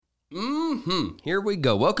Here we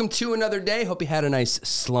go. Welcome to another day. Hope you had a nice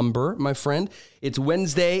slumber, my friend. It's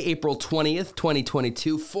Wednesday, April 20th,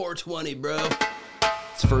 2022. 420, bro.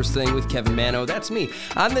 It's First Thing with Kevin Mano. That's me.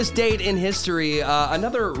 On this date in history,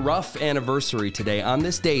 another rough anniversary today. On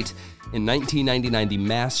this date in 1999, the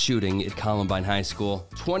mass shooting at Columbine High School.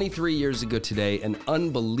 23 years ago today, an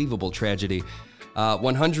unbelievable tragedy.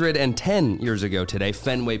 110 years ago today,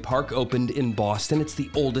 Fenway Park opened in Boston. It's the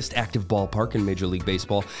oldest active ballpark in Major League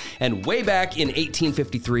Baseball. And way back in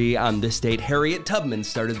 1853, on this date, Harriet Tubman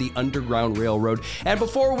started the Underground Railroad. And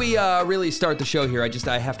before we really start the show here,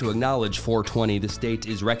 I have to acknowledge 420. This date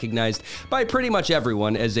is recognized by pretty much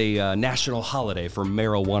everyone as a national holiday for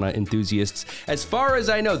marijuana enthusiasts. As far as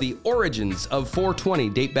I know, the origins of 420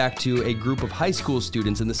 date back to a group of high school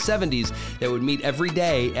students in the 70s that would meet every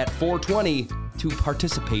day at 420 to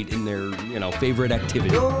participate in their, favorite activity.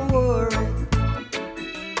 Don't worry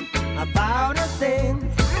about a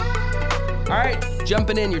thing. All right,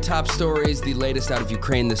 jumping in your top stories, the latest out of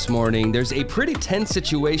Ukraine this morning. There's a pretty tense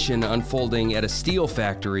situation unfolding at a steel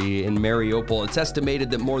factory in Mariupol. It's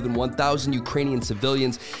estimated that more than 1,000 Ukrainian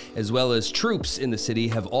civilians, as well as troops in the city,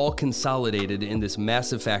 have all consolidated in this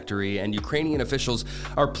massive factory, and Ukrainian officials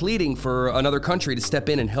are pleading for another country to step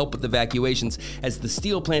in and help with evacuations as the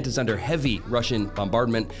steel plant is under heavy Russian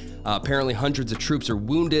bombardment. Apparently, hundreds of troops are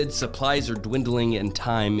wounded, supplies are dwindling, and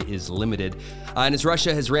time is limited. And as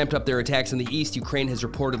Russia has ramped up their attacks in the east, Ukraine has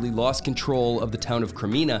reportedly lost control of the town of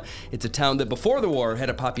Kreminna. It's a town that before the war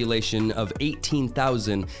had a population of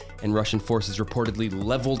 18,000, and Russian forces reportedly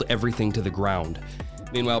leveled everything to the ground.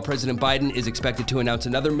 Meanwhile, President Biden is expected to announce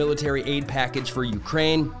another military aid package for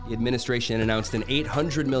Ukraine. The administration announced an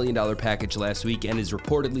 $800 million package last week and is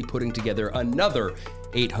reportedly putting together another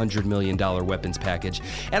 $800 million weapons package.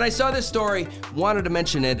 And I saw this story, wanted to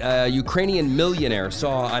mention it. A Ukrainian millionaire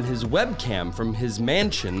saw on his webcam from his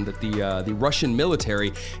mansion that the Russian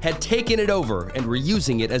military had taken it over and were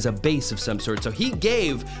using it as a base of some sort. So he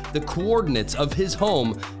gave the coordinates of his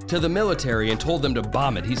home to the military and told them to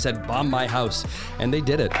bomb it. He said, "Bomb my house." And they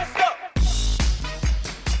did it.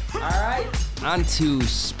 All right. On to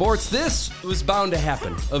sports. This was bound to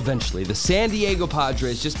happen eventually. The San Diego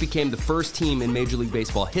Padres just became the first team in Major League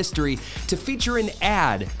Baseball history to feature an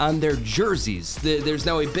ad on their jerseys. There's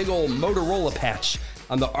now a big old Motorola patch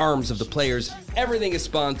on the arms of the players. Everything is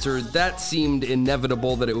sponsored. That seemed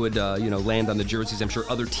inevitable that it would, land on the jerseys. I'm sure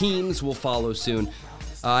other teams will follow soon.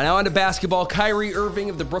 Now on to basketball. Kyrie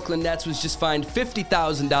Irving of the Brooklyn Nets was just fined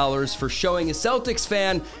 $50,000 for showing a Celtics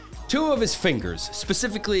fan two of his fingers,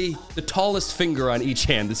 specifically the tallest finger on each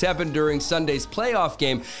hand. This happened during Sunday's playoff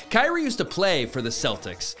game. Kyrie used to play for the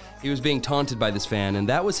Celtics. He was being taunted by this fan, and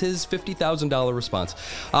that was his $50,000 response.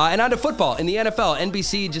 And on to football. In the NFL,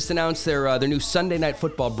 NBC just announced their new Sunday Night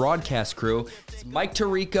Football broadcast crew. It's Mike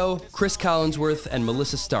Tirico, Chris Collinsworth, and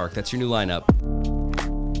Melissa Stark. That's your new lineup.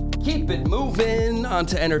 Keep it moving. On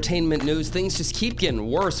to entertainment news. Things just keep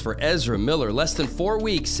getting worse for Ezra Miller. Less than 4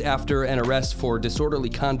 weeks after an arrest for disorderly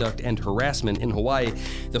conduct and harassment in Hawaii,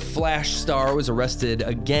 the Flash star was arrested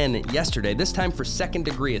again yesterday, this time for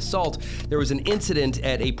second-degree assault. There was an incident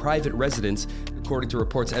at a private residence. According to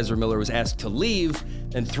reports, Ezra Miller was asked to leave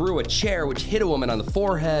and threw a chair which hit a woman on the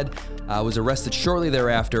forehead, was arrested shortly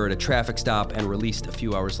thereafter at a traffic stop and released a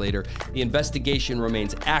few hours later. The investigation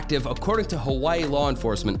remains active. According to Hawaii law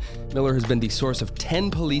enforcement, Miller has been the source of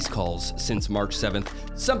 10 police calls since March 7th.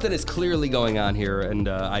 Something is clearly going on here, and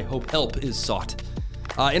I hope help is sought.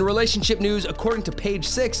 In relationship news, according to Page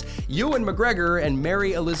Six, Ewan McGregor and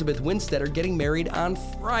Mary Elizabeth Winstead are getting married on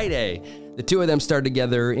Friday. The two of them starred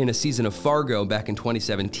together in a season of Fargo back in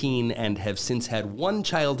 2017 and have since had one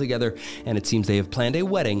child together, and it seems they have planned a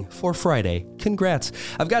wedding for Friday. Congrats.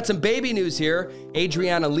 I've got some baby news here.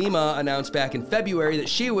 Adriana Lima announced back in February that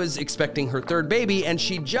she was expecting her third baby, and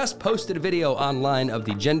she just posted a video online of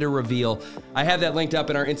the gender reveal. I have that linked up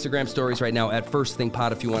in our Instagram stories right now at First Thing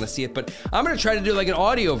Pod if you want to see it, but I'm going to try to do like an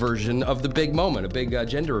audio version of the big moment, a big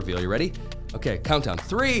gender reveal. You ready? Okay, countdown.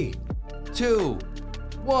 3, 2,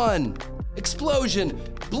 1... Explosion!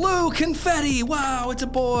 Blue confetti! Wow, it's a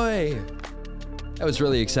boy! That was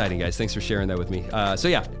really exciting, guys. Thanks for sharing that with me. So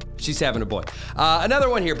yeah, she's having a boy. Another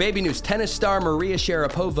one here, baby news. Tennis star Maria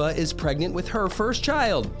Sharapova is pregnant with her first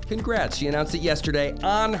child. Congrats. She announced it yesterday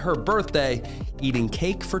on her birthday, eating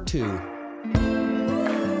cake for two.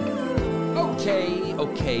 Oh,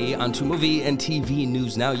 Okay, onto movie and TV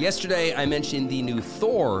news now. Yesterday, I mentioned the new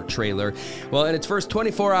Thor trailer. Well, in its first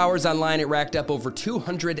 24 hours online, it racked up over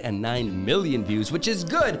 209 million views, which is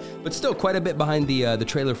good, but still quite a bit behind the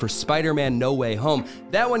trailer for Spider-Man No Way Home.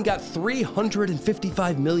 That one got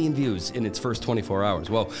 355 million views in its first 24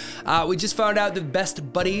 hours. Well, we just found out that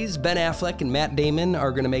best buddies Ben Affleck and Matt Damon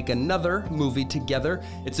are going to make another movie together.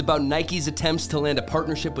 It's about Nike's attempts to land a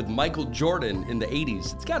partnership with Michael Jordan in the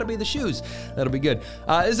 80s. It's got to be the shoes. That'll be good.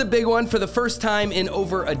 This is a big one. For the first time in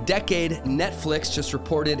over a decade, Netflix just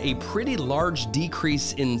reported a pretty large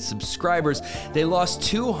decrease in subscribers. They lost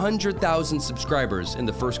 200,000 subscribers in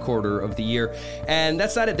the first quarter of the year. And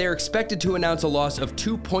that's not it. They're expected to announce a loss of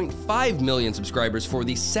 2.5 million subscribers for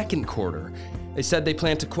the second quarter. They said they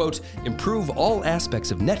plan to, quote, improve all aspects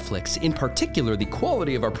of Netflix, in particular the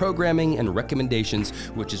quality of our programming and recommendations,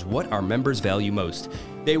 which is what our members value most.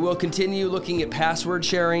 They will continue looking at password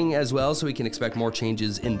sharing as well, so we can expect more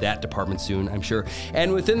changes in that department soon, I'm sure.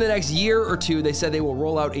 And within the next year or two, they said they will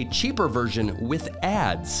roll out a cheaper version with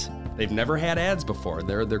ads. They've never had ads before.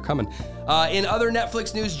 They're coming. In other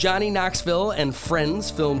Netflix news, Johnny Knoxville and friends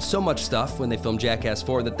filmed so much stuff when they filmed Jackass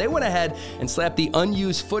 4 that they went ahead and slapped the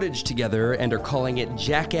unused footage together and are calling it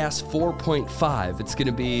Jackass 4.5. It's going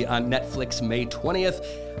to be on Netflix May 20th.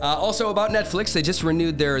 Also about Netflix, they just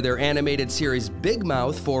renewed their animated series Big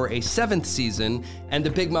Mouth for a 7th season, and the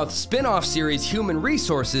Big Mouth spin-off series Human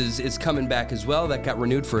Resources is coming back as well. That got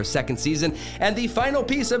renewed for a 2nd season. And the final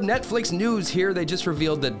piece of Netflix news here, they just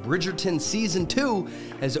revealed that Bridgerton Season 2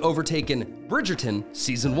 has overtaken Bridgerton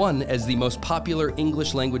Season 1 as the most popular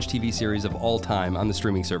English language TV series of all time on the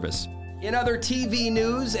streaming service. In other TV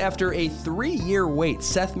news, after a 3-year wait,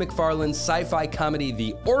 Seth MacFarlane's sci-fi comedy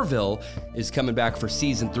The Orville is coming back for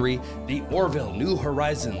Season 3. The Orville: New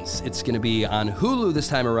Horizons. It's going to be on Hulu this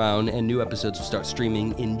time around, and new episodes will start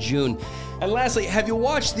streaming in June. And lastly, have you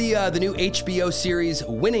watched the new HBO series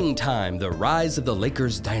Winning Time: The Rise of the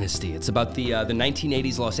Lakers Dynasty? It's about the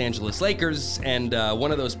 1980s Los Angeles Lakers, and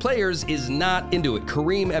one of those players is not into it.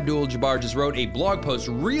 Kareem Abdul-Jabbar just wrote a blog post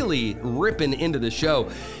really ripping into the show.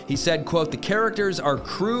 He said, quote, the characters are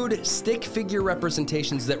crude stick figure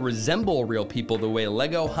representations that resemble real people the way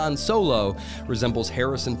Lego Han Solo resembles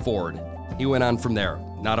Harrison Ford. He went on from there.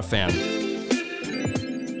 Not a fan.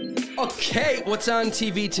 Okay, what's on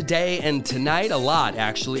TV today and tonight? A lot,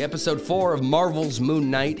 actually. Episode 4 of Marvel's Moon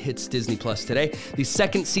Knight hits Disney Plus today. The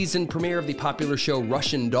 2nd season premiere of the popular show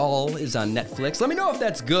Russian Doll is on Netflix. Let me know if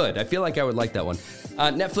that's good. I feel like I would like that one.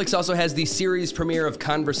 Netflix also has the series premiere of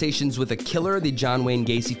Conversations with a Killer, the John Wayne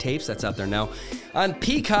Gacy tapes. That's out there now. On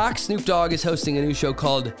Peacock, Snoop Dogg is hosting a new show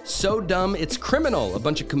called So Dumb It's Criminal. A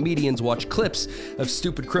bunch of comedians watch clips of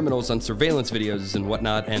stupid criminals on surveillance videos and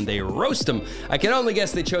whatnot, and they roast them. I can only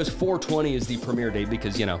guess they chose 4/20 as the premiere date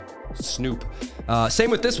because, you know, Snoop. Same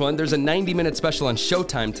with this one. There's a 90-minute special on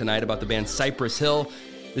Showtime tonight about the band Cypress Hill.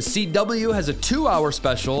 The CW has a 2-hour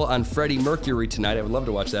special on Freddie Mercury tonight. I would love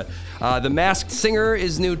to watch that. The Masked Singer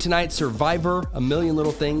is new tonight. Survivor, A Million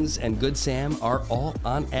Little Things, and Good Sam are all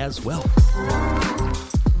on as well.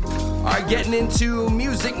 All right, getting into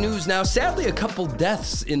music news now. Sadly, a couple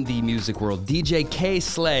deaths in the music world. DJ Kay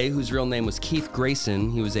Slay, whose real name was Keith Grayson,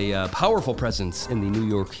 he was a powerful presence in the New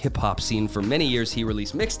York hip-hop scene for many years. He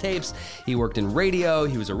released mixtapes, he worked in radio,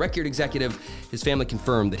 he was a record executive. His family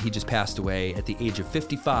confirmed that he just passed away at the age of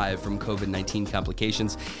 55 from COVID-19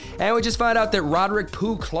 complications. And we just found out that Roderick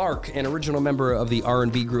Pooh Clark, an original member of the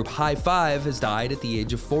R&B group High Five, has died at the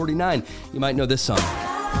age of 49. You might know this song.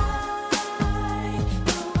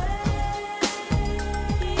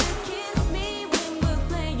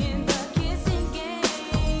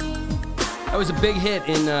 That was a big hit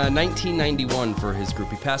in 1991 for his group.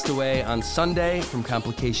 He passed away on Sunday from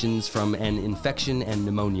complications from an infection and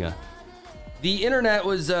pneumonia. The internet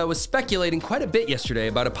was speculating quite a bit yesterday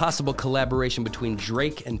about a possible collaboration between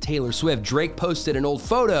Drake and Taylor Swift. Drake posted an old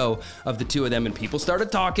photo of the two of them, and people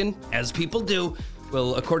started talking, as people do.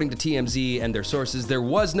 Well, according to TMZ and their sources, there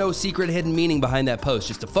was no secret hidden meaning behind that post,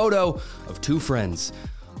 just a photo of two friends.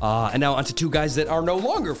 And now onto two guys that are no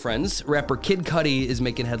longer friends. Rapper Kid Cudi is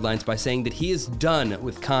making headlines by saying that he is done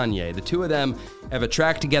with Kanye. The two of them have a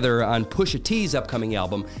track together on Pusha T's upcoming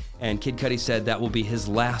album, and Kid Cudi said that will be his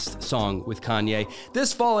last song with Kanye.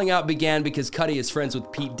 This falling out began because Cudi is friends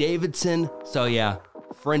with Pete Davidson, so yeah,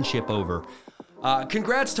 friendship over.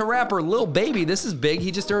 Congrats to rapper Lil Baby. This is big. He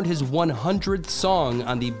just earned his 100th song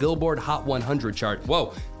on the Billboard Hot 100 chart.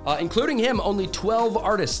 Whoa. Including him, only 12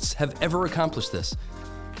 artists have ever accomplished this.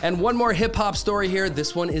 And one more hip-hop story here.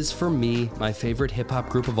 This one is for me, my favorite hip-hop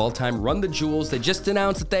group of all time, Run the Jewels. They just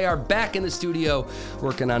announced that they are back in the studio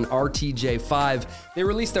working on RTJ5. They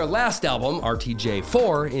released their last album,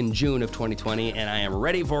 RTJ4, in June of 2020, and I am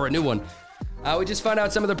ready for a new one. We just found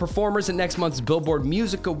out some of the performers at next month's Billboard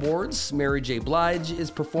Music Awards. Mary J. Blige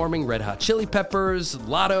is performing, Red Hot Chili Peppers,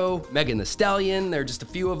 Lotto, Megan Thee Stallion. There are just a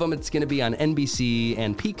few of them. It's going to be on NBC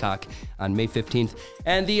and Peacock on May 15th.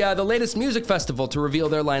 And the latest music festival to reveal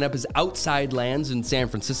their lineup is Outside Lands in San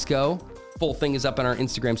Francisco. Full thing is up on our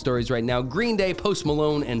Instagram stories right now. Green Day, Post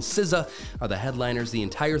Malone, and SZA are the headliners. The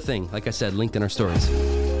entire thing, like I said, linked in our stories.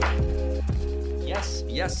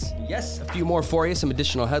 Yes. A few more for you, some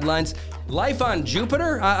additional headlines. Life on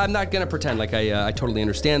Jupiter? I'm not going to pretend like I totally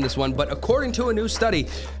understand this one, but according to a new study,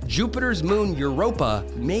 Jupiter's moon Europa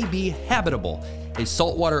may be habitable. A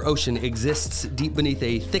saltwater ocean exists deep beneath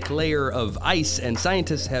a thick layer of ice, and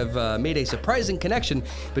scientists have made a surprising connection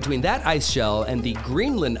between that ice shell and the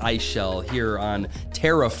Greenland ice shell here on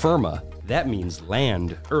terra firma. That means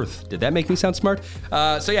land, Earth. Did that make me sound smart?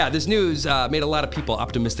 This news made a lot of people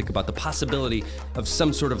optimistic about the possibility of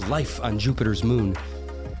some sort of life on Jupiter's moon.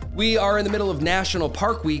 We are in the middle of National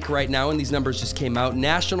Park Week right now, and these numbers just came out.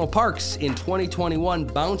 National parks in 2021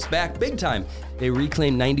 bounced back big time. They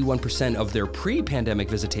reclaimed 91% of their pre-pandemic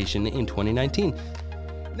visitation in 2019.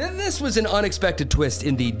 This was an unexpected twist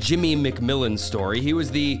in the Jimmy McMillan story. He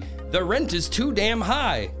was the rent is too damn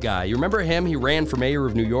high guy. You remember him? He ran for mayor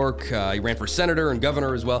of New York. He ran for senator and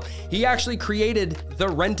governor as well. He actually created the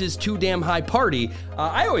rent is too damn high party.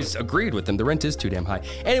 I always agreed with him. The rent is too damn high.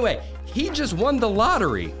 Anyway, he just won the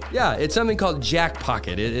lottery. Yeah, it's something called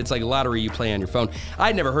Jackpocket. It's like a lottery you play on your phone.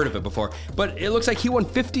 I'd never heard of it before, but it looks like he won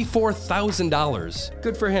 $54,000.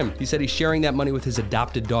 Good for him. He said he's sharing that money with his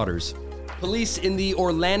adopted daughters. Police in the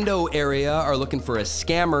Orlando area are looking for a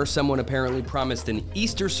scammer. Someone apparently promised an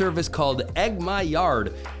Easter service called Egg My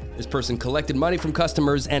Yard. This person collected money from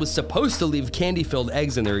customers and was supposed to leave candy-filled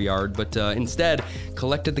eggs in their yard, but instead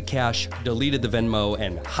collected the cash, deleted the Venmo,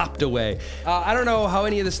 and hopped away. I don't know how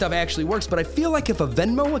any of this stuff actually works, but I feel like if a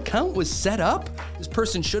Venmo account was set up, this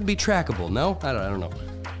person should be trackable, no? I don't know.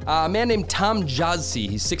 A man named Tom Jazzy,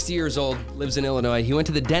 he's 60 years old, lives in Illinois. He went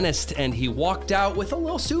to the dentist and he walked out with a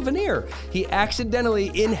little souvenir. He accidentally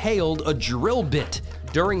inhaled a drill bit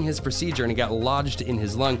during his procedure and it got lodged in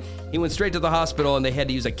his lung. He went straight to the hospital and they had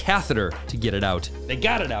to use a catheter to get it out. They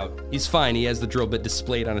got it out. He's fine. He has the drill bit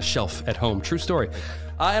displayed on a shelf at home. True story.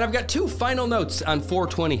 And I've got two final notes on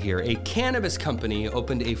 420 here. A cannabis company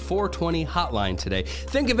opened a 420 hotline today.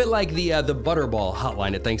 Think of it like the Butterball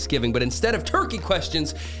hotline at Thanksgiving, but instead of turkey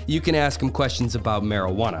questions, you can ask them questions about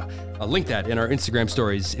marijuana. I'll link that in our Instagram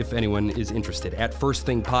stories if anyone is interested, at First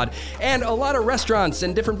Thing Pod. And a lot of restaurants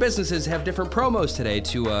and different businesses have different promos today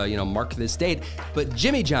to mark this date, but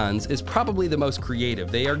Jimmy John's is probably the most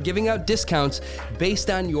creative. They are giving out discounts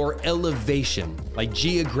based on your elevation, like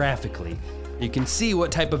geographically. You can see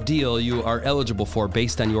what type of deal you are eligible for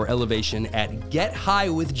based on your elevation at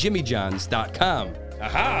gethighwithjimmyjohns.com.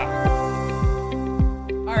 Aha!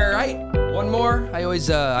 All right, one more. I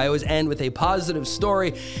always end with a positive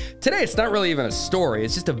story. Today, it's not really even a story.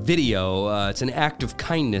 It's just a video. It's an act of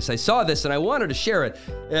kindness. I saw this and I wanted to share it.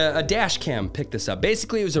 A dash cam picked this up.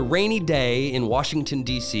 Basically, it was a rainy day in Washington,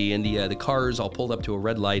 D.C., and the cars all pulled up to a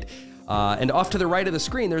red light. And off to the right of the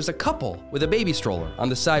screen, there's a couple with a baby stroller on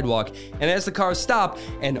the sidewalk. And as the cars stop,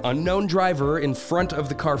 an unknown driver in front of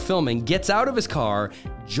the car filming gets out of his car,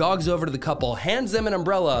 jogs over to the couple, hands them an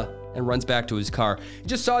umbrella, and runs back to his car. He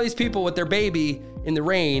just saw these people with their baby in the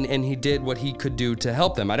rain, and he did what he could do to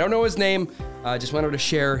help them. I don't know his name. I just wanted to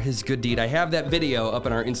share his good deed. I have that video up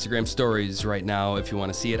in our Instagram stories right now if you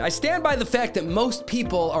want to see it. I stand by the fact that most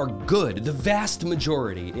people are good, the vast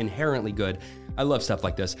majority, inherently good. I love stuff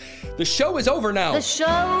like this. The show is over now. The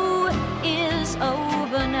show is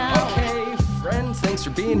over now. Okay, friends, thanks for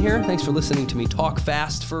being here. Thanks for listening to me talk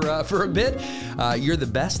fast for a bit. You're the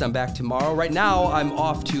best. I'm back tomorrow. Right now, I'm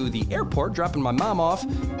off to the airport, dropping my mom off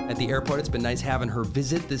at the airport. It's been nice having her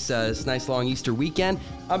visit this nice long Easter weekend.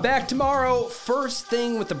 I'm back tomorrow, first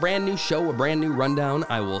thing with a brand new show, a brand new rundown.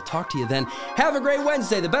 I will talk to you then. Have a great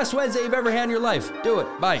Wednesday, the best Wednesday you've ever had in your life. Do it.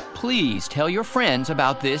 Bye. Please tell your friends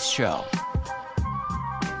about this show.